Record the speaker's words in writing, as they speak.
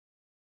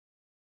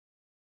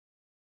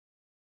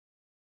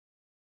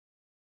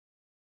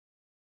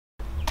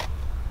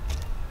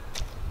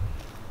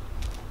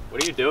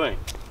What are you doing?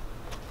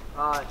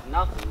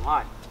 Nothing.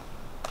 Why?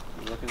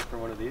 You looking for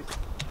one of these?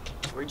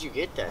 Where'd you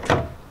get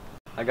that?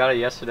 I got it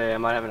yesterday. I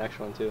might have an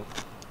extra one too.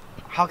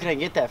 How can I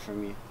get that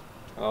from you?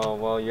 Oh,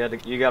 well, you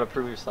gotta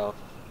prove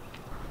yourself.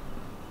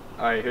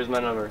 Alright, here's my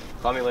number.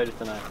 Call me later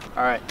tonight.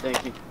 Alright,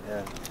 thank you.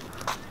 Yeah.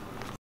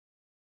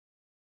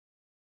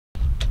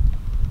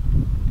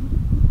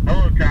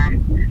 Hello,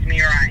 Tom. It's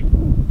me,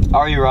 Ryan. How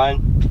are you,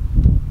 Ryan?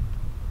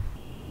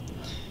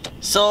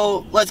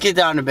 So, let's get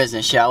down to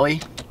business, shall we?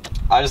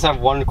 I just have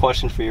one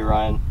question for you,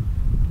 Ryan.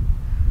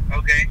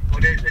 Okay,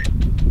 what is it?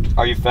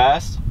 Are you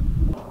fast?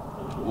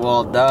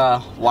 Well, duh.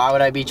 Why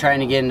would I be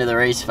trying to get into the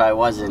race if I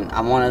wasn't?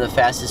 I'm one of the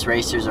fastest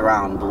racers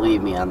around,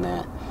 believe me on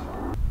that.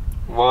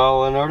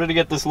 Well, in order to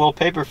get this little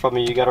paper from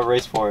me, you gotta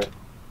race for it.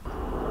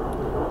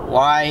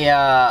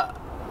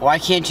 Why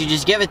can't you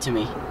just give it to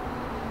me?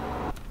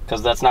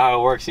 Because that's not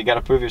how it works. You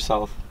gotta prove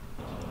yourself.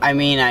 I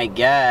mean, I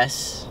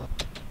guess.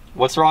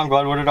 What's wrong,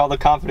 bud? Where did all the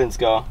confidence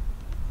go?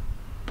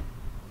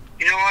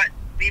 You know what?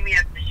 Meet me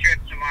at the strip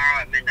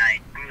tomorrow at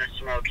midnight. I'm gonna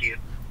smoke you.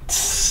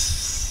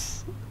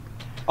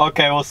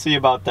 Okay, we'll see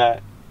about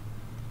that.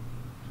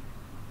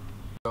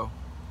 Go.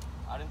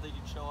 I didn't think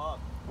you'd show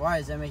up. Why?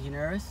 Does that make you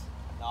nervous?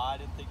 No, I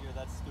didn't think you were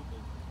that stupid.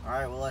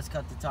 Alright, well, let's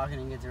cut the talking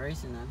and get to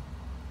racing then.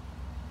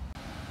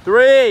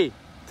 3,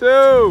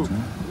 2, 1.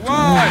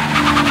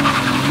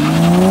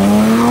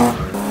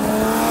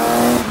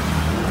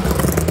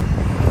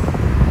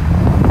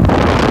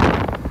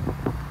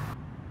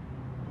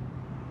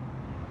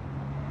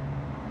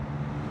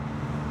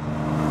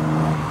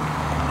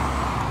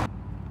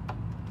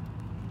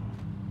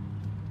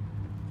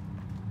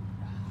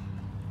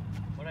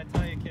 What'd I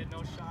tell you, kid?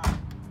 No shot.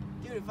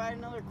 Dude, if I had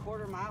another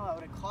quarter mile, I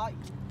would have caught you.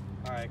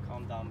 Alright,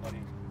 calm down, buddy.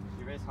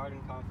 You race hard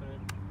and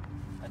confident.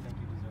 I think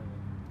you deserve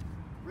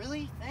it.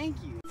 Really? Thank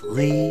you.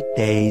 3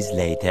 days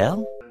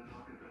later.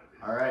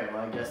 Alright,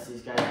 well, I guess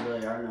these guys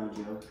really are no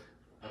joke.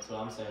 That's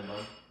what I'm saying,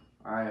 bud.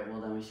 Alright, well,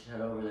 then we should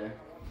head over there.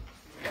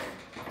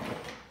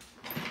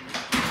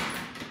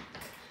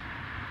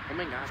 Oh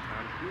my god,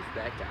 Tom, who's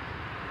that guy?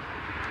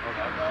 Oh,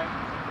 that guy?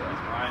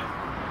 That's Ryan.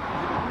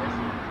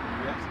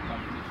 We have some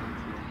competition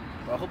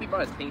too. Well, I hope he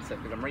brought his pink stuff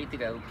because I'm ready to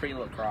take a pretty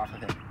little car off of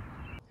him.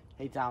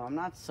 Hey, Tom, I'm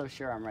not so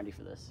sure I'm ready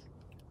for this.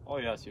 Oh,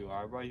 yes, you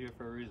are. I brought you here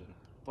for a reason.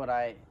 But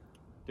I...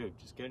 Dude,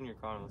 just get in your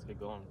car and let's get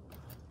going.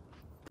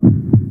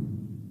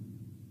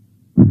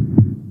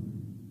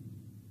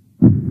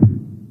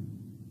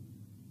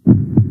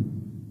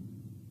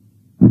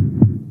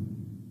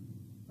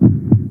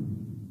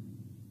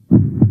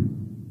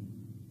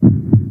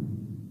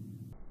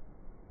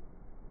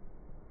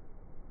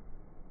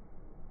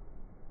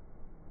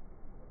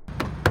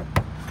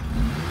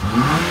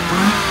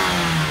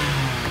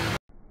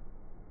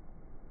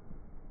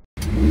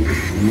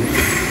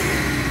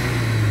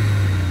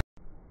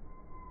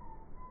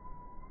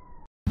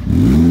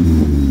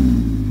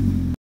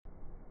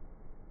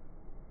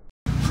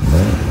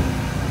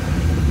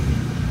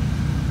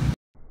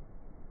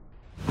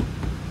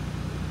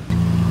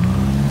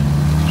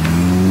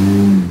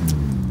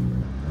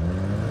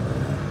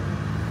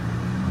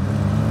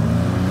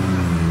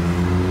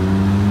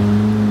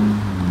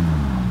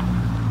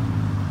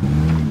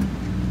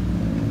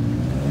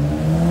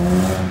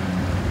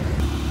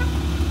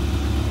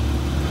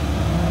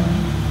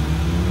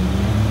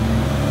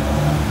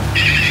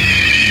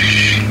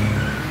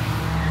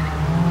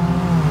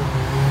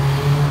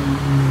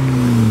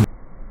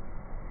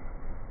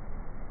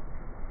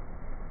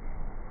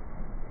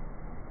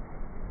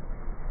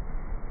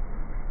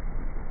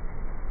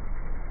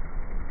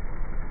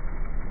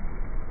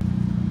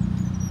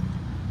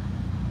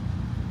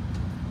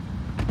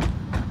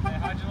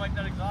 How'd you like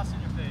that exhaust in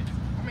your face?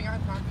 Oh my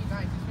god, Tom, be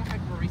nice. This looks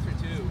like we're a racer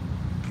too.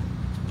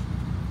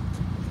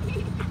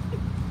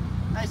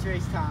 Nice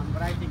race, Tom,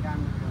 but I think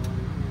I'm the real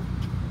winner.